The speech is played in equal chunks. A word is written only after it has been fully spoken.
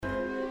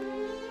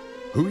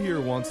Who here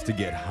wants to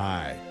get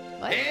high?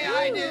 What? Hey,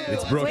 I do.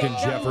 It's Brooke and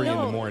Jeffrey in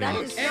the morning.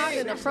 That is not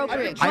an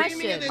appropriate I've been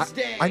dreaming question. of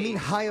this day. I mean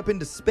high up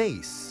into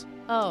space.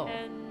 Oh.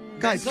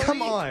 Guys, That's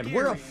come only on.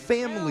 We're a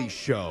scary. family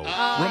show.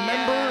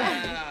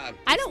 Remember?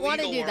 I don't want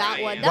to do that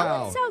one. That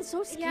Wow. one sounds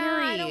so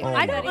scary. Oh I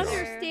my don't God.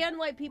 understand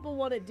why people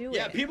want to do it.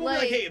 Yeah, people be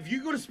like, hey, if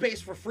you go to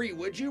space for free,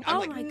 would you? I'm Oh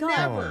like, my God.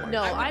 never. Oh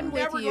No, I would I'm with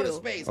never go to you.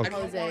 space. Okay. I don't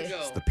want Jose. to go.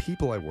 It's the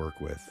people I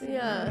work with.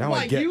 Yeah. Now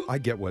Why, you- I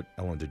get what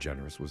Ellen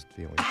DeGeneres was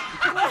feeling.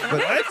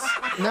 But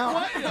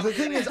now the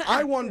thing is,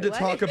 I wanted to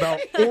talk about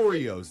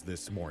Oreos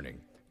this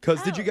morning. Because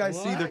did you guys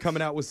see they're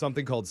coming out with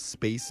something called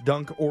Space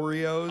Dunk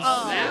Oreos?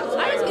 I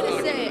was going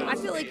to say, I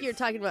feel like you're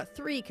talking about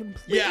three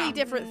completely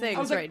different things I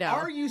was like, right now.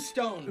 are you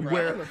stoned, bro?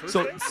 Where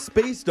so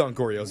Space Dunk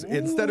Oreos,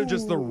 instead of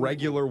just the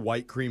regular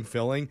white cream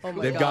filling, Oh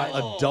my they've got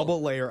God. a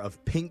double layer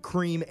of pink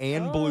cream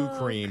and blue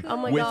cream Oh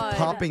my with God.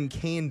 popping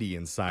candy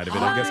inside of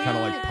it. I guess kind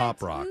of like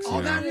Pop Rocks. Oh,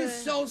 you know? that is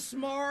so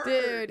smart.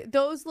 Dude,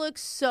 those look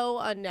so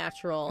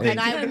unnatural, Hey. and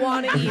I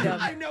want to eat them.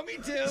 I know, me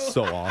too.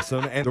 So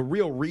awesome. And the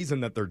real reason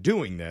that they're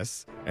doing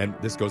this, and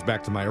this goes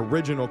back to my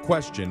original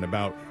question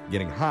about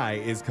getting high,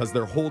 is because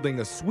they're holding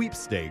a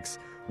sweepstakes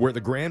where the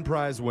grand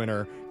prize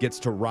winner gets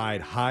to ride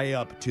high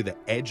up to the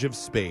edge of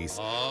space,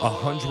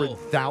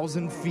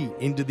 100,000 feet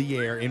into the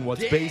air in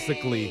what's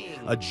basically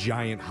a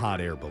giant hot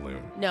air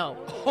balloon. No.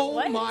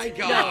 Oh my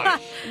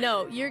gosh.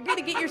 No, you're going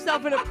to get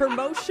yourself in a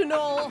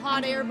promotional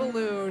hot air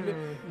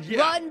balloon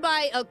run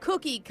by a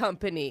cookie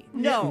company.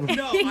 No.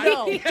 No, No.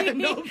 no, thank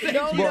No,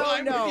 you. no,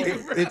 I'm no. with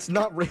you. It's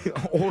not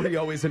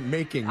Oreo isn't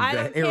making I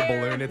the don't air care.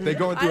 balloon if they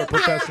go I into a don't care.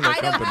 professional I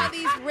know company. how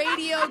these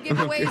radio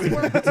giveaways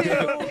work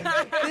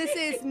too. This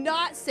is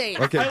not safe.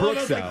 Okay, I love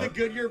Brooke's those, like out. the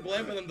Goodyear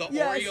blimp and then the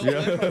Yes.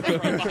 Oreo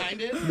blimp right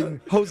behind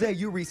it. Jose,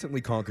 you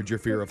recently conquered your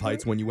fear of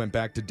heights when you went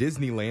back to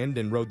Disneyland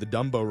and rode the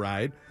Dumbo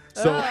ride.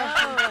 So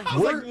I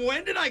was like,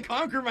 when did I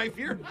conquer my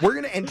fear? we're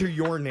going to enter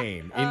your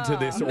name into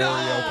this Oreo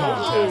Oh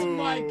contest.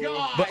 my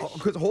gosh. But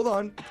because hold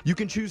on, you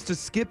can choose to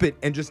skip it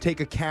and just take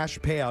a cash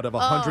payout of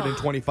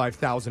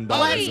 $125,000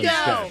 Let's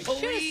instead. go.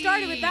 Should have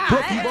started with that.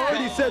 Brooke, you've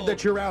already said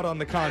that you're out on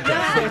the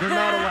contest, so you're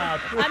not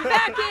allowed. I'm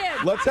back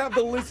in. Let's have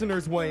the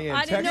listeners weigh in.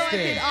 I didn't know I Text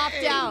in. could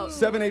opt out.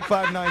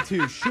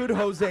 78592. Should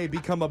Jose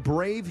become a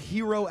brave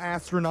hero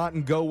astronaut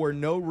and go where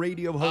no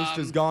radio host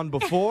has gone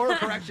before?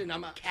 Correction,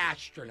 I'm a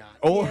castronaut.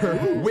 Or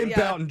wimp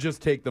yeah. out and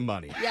just take the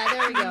money? Yeah,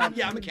 there we go.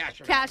 Yeah, I'm a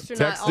castronaut. Castronaut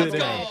Text all it the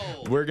in. way.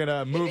 We're going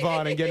to move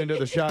on and get into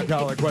the shot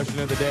collar question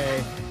of the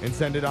day and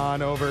send it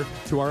on over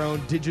to our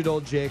own digital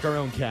Jake, our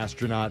own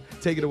castronaut.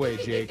 Take it away,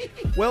 Jake.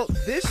 Well,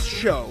 this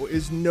show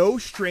is no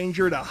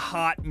stranger to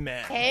hot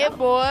men. Hey,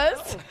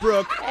 boys.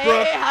 Brooke,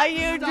 How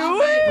you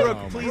doing? Brooke,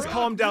 Oh, please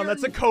calm down.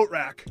 That's a coat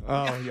rack.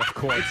 Oh, yeah, of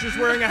course. It's just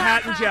wearing a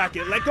hat and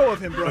jacket. Let go of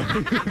him, Brooke.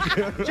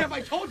 Jeff,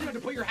 I told you to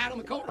put your hat on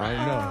the coat. I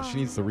know. She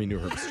needs to renew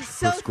her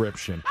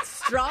prescription.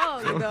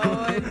 Strong,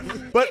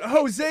 though. But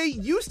Jose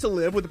used to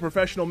live with a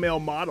professional male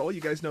model.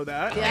 You guys know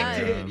that? Yeah. I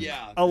did,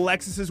 yeah.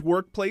 Alexis's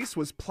workplace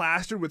was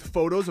plastered with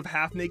photos of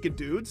half-naked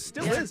dudes.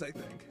 Still is, I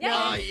think.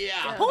 Oh,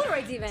 yeah.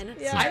 Polaroids even.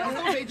 I don't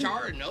know if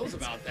HR knows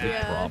about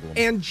that. Problem.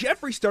 And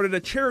Jeffrey started a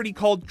charity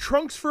called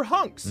Trunks for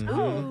Hunks.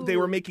 They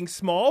were making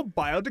small,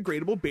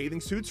 biodegradable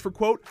bathing suits for,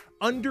 quote,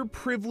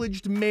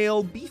 underprivileged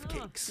male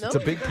beefcakes. It's a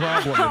big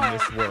problem in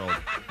this world.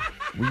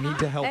 We need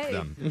to help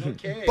them.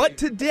 Okay. But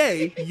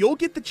today, you'll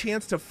get the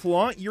chance to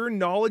flaunt your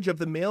knowledge of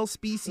the male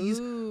species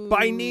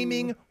by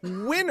naming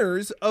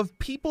winners of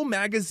People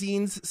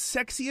Magazine's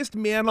Sexiest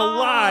Man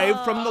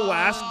Alive from the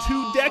last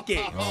 2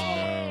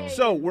 decades.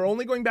 So, we're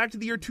only going back to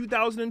the year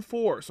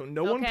 2004, so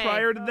no one Okay.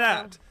 prior to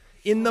that.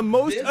 In the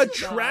most This is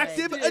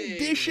attractive exciting.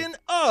 edition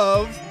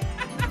of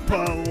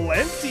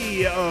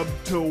Plenty of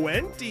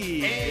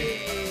 20.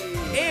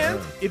 And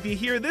if you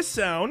hear this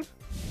sound,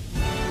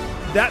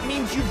 that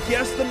means you've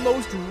guessed the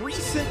most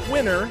recent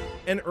winner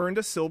and earned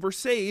a silver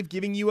save,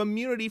 giving you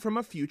immunity from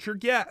a future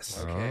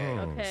guess.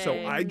 Okay.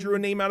 So I drew a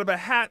name out of a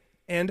hat,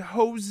 and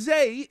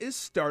Jose is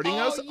starting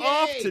us yay.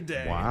 off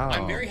today. Wow.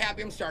 I'm very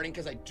happy I'm starting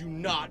because I do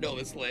not know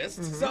this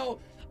list. So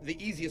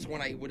the easiest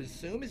one I would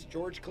assume is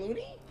George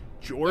Clooney.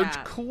 George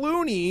Yeah.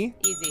 Clooney,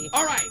 Easy.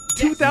 All right.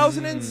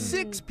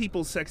 2006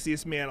 People's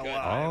Sexiest Man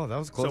Alive. Oh, that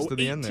was close so to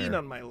the end 18 there.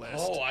 on my list.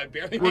 Oh, I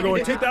barely We're made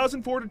going it.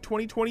 2004 to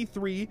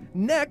 2023.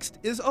 Next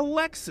is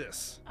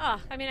Alexis.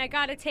 Oh, I mean, I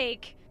gotta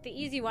take the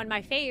easy one,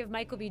 my fave,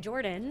 Michael B.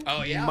 Jordan.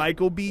 Oh, yeah.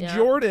 Michael B. Yeah.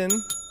 Jordan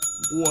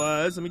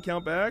was, let me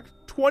count back,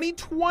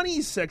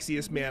 2020's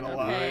Sexiest Man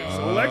Alive. Okay.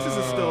 So Alexis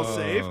is still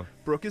safe. Oh.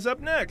 Brooke is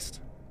up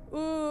next.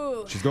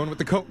 Ooh. She's going with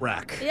the coat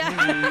rack. Yeah.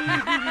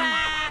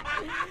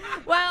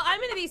 Well, I'm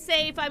going to be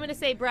safe. I'm going to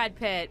say Brad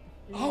Pitt.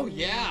 Oh,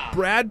 yeah.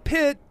 Brad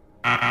Pitt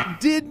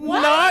did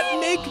not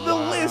make the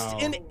list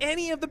in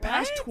any of the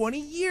past 20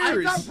 I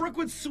years. thought Brooke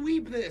would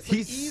sweep this.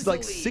 He's easily.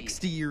 like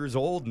 60 years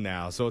old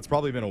now, so it's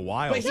probably been a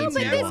while But No, since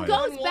but he this won.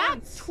 goes back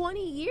Once.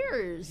 20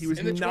 years. He was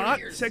In the 20 not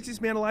years.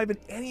 sexiest man alive in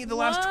any of the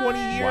last 20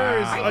 years.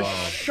 Wow. A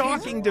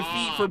shocking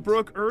defeat for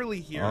Brooke early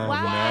here. Oh,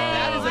 Wow, no.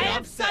 That is an I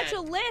have upset. such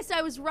a list.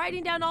 I was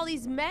writing down all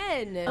these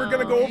men. We're going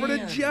to go over to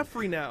man.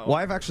 Jeffrey now. Well,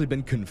 I've actually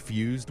been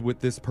confused with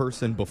this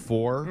person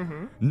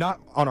before. Not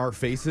on our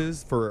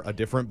faces, for a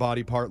different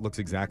body part looks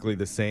exactly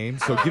the same.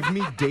 So give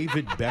me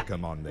David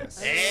Beckham on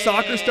this.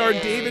 Soccer star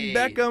David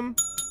Beckham.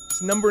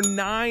 It's number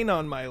 9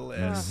 on my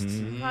list.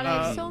 God,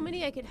 I have so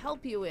many I could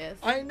help you with.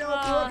 I know,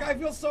 Brooke. I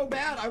feel so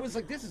bad. I was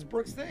like, this is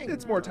Brooke's thing.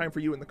 It's more time for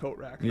you in the coat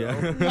rack. Though.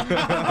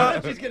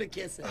 Yeah. She's gonna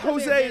kiss it.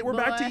 Jose, big we're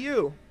back boy. to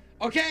you.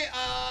 Okay,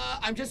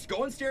 I'm just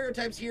going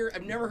stereotypes here.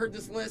 I've never heard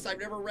this list. I've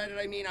never read it.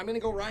 I mean, I'm gonna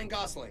go Ryan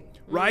Gosling.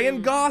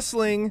 Ryan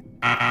Gosling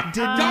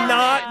did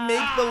not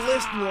make the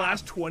list in the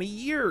last 20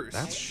 years.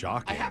 That's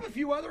shocking. I have a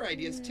few other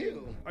ideas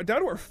too.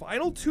 Down to our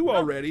final 2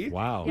 already.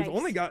 Wow. We've Yikes.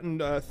 only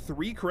gotten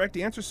 3 correct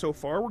answers so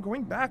far. We're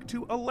going back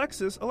to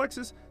Alexis.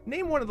 Alexis,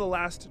 name one of the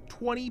last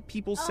 20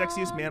 people's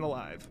sexiest man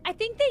alive. I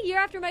think the year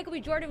after Michael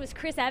B. Jordan was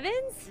Chris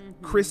Evans.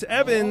 Chris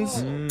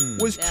Evans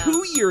was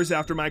 2 years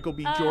after Michael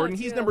B. Oh, Jordan.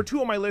 He's true. number 2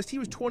 on my list. He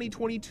was 2022's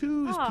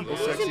Oh, people's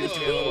he was in sexiest man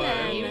between alive.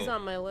 then. He was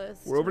on my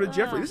list. We're over to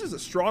Jeffrey. This is a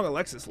strong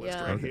Alexis list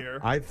Yeah. right here.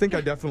 I think I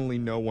definitely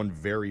know one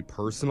very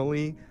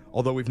personally.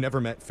 Although we've never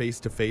met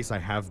face to face, I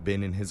have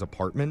been in his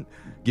apartment.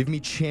 Give me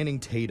Channing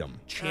Tatum.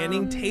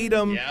 Channing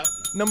Tatum, Yep.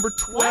 number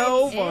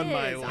 12 It on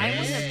my is. list. I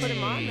wouldn't have put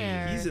him on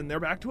there. He's in there.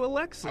 Back to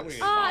Alexis. wouldn't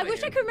even I thought wish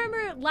of I him. could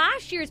remember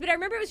last year's, but I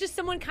remember it was just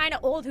someone kind of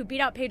old who beat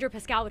out Pedro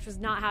Pascal, which was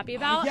not happy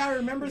about. Yeah, I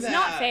remember It's that.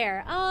 not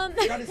fair.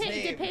 Forgot his Did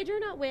name. Pedro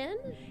not win?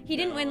 He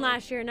didn't win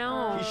last year,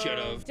 no. He should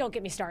have. Don't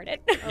get me started.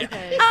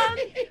 Okay.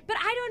 But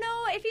I don't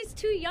know if he's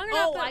too young or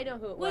not. Oh, but I know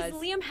who it was.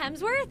 Liam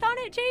Hemsworth on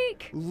it,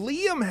 Jake?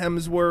 Liam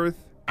Hemsworth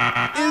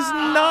is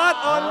not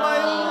on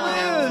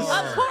my list.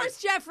 Of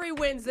course Jeffrey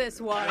wins this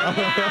one.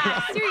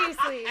 Yeah,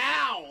 seriously.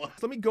 Ow!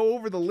 Let me go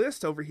over the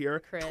list over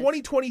here. Chris.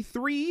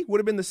 2023 would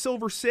have been the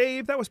Silver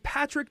Save. That was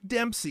Patrick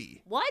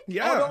Dempsey. What?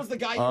 Yeah. Oh, that was the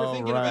guy you were Oh,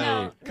 thinking right.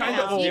 about.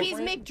 Kinda See, old. he's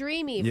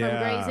McDreamy from Yeah.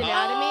 Grey's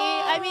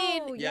Anatomy. I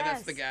mean, Yeah, that's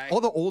Yes. the guy.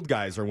 All the old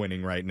guys are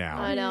winning right now.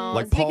 I know.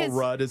 Like It's Paul because-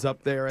 Rudd is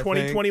up there, I think.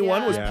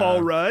 2021 was Yeah.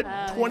 Paul Rudd.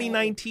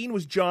 2019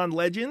 was John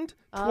Legend.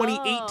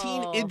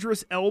 2018 Oh.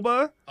 Idris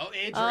Elba. Oh,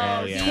 Idris. Oh,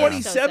 yeah. he's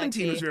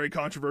 2017 so was sexy. very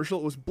controversial.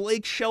 It was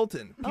Blake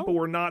Shelton. People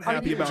were not Are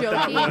happy you about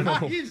joking?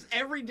 that one. He's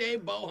everyday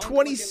boho.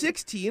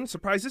 2016,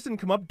 surprised this didn't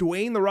come up,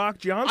 Dwayne The Rock I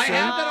Johnson.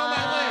 have that on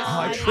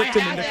my list. I tricked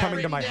him had into that coming to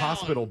written my down.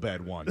 hospital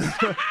bed once.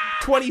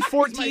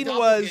 2014 He's my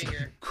was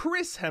doppelganger.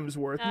 Chris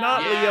Hemsworth,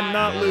 not Yeah. Liam,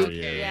 not Luke.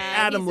 Okay. Yeah,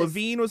 Adam he's a-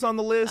 Levine was on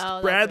the list. Oh,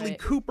 that's Bradley right.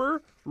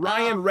 Cooper,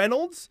 Ryan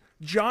Reynolds,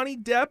 Johnny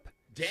Depp,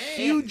 Dang.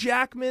 Hugh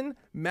Jackman,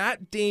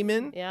 Matt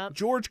Damon, Yep.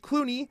 George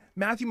Clooney,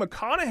 Matthew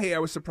McConaughey. I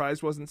was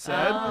surprised wasn't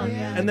said. Oh,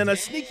 yeah. And then a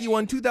sneaky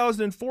one,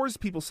 2004's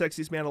People's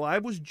Sexiest Man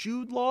Alive was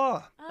Jude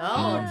Law.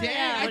 Oh, dang.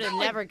 I I would have thought,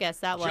 never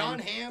guessed that one. John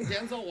Hamm,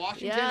 Denzel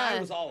Washington. Yeah. I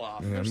was all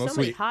off. Yeah, There's so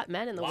many hot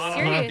men in the world.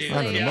 Seriously. I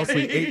don't know, Yeah.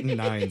 mostly 8 and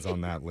 9s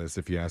on that list,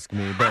 if you ask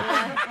me. But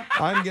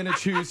I'm going to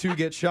choose who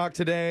gets shocked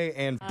today,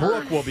 and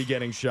Brooke will be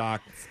getting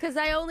shocked. Because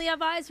I only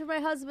have eyes for my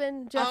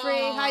husband, Jeffrey.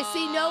 I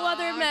see no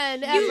other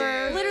men You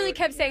ever. literally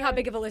kept saying how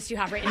big of a list you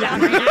have written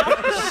down right now.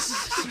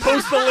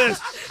 Post the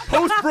list.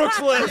 Post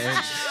Brooks'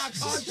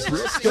 list.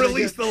 Brooke's gonna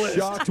Release get the list.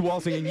 shocked while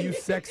singing You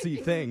Sexy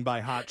Thing by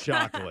Hot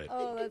Chocolate.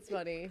 Oh, that's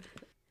funny.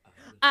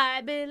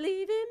 I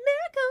believe in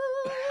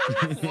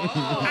miracles.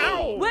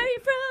 Whoa. Where are you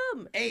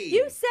from? Hey.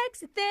 You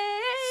sexy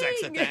thing.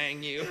 Sexy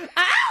thing, you.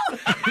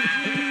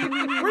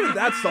 Where did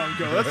that song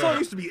go? That song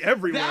used to be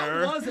everywhere.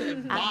 That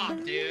wasn't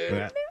bop, dude.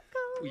 That-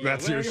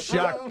 That's your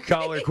shock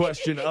collar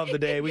question of the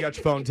day. We got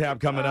your phone tab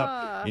coming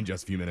up in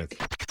just a few minutes.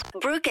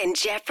 Brooke and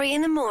Jeffrey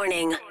in the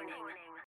morning.